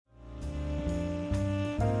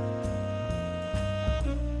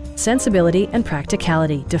Sensibility and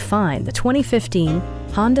practicality define the 2015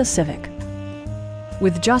 Honda Civic.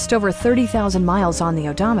 With just over 30,000 miles on the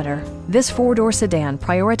odometer, this four-door sedan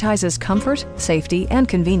prioritizes comfort, safety, and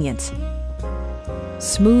convenience.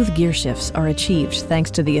 Smooth gear shifts are achieved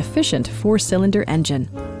thanks to the efficient four-cylinder engine,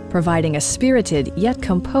 providing a spirited yet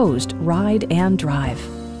composed ride and drive.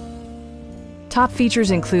 Top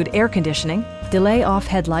features include air conditioning, delay-off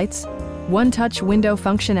headlights, one-touch window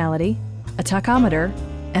functionality, a tachometer,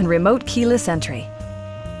 and remote keyless entry.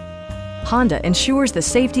 Honda ensures the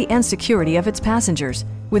safety and security of its passengers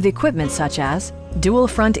with equipment such as dual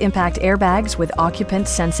front impact airbags with occupant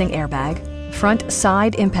sensing airbag, front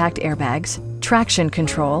side impact airbags, traction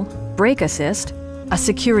control, brake assist, a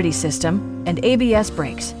security system, and ABS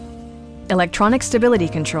brakes. Electronic stability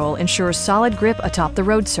control ensures solid grip atop the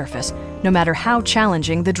road surface, no matter how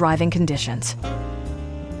challenging the driving conditions.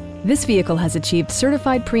 This vehicle has achieved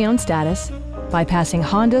certified pre-owned status by passing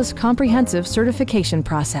Honda's comprehensive certification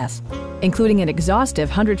process, including an exhaustive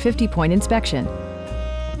 150-point inspection.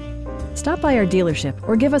 Stop by our dealership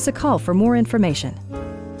or give us a call for more information.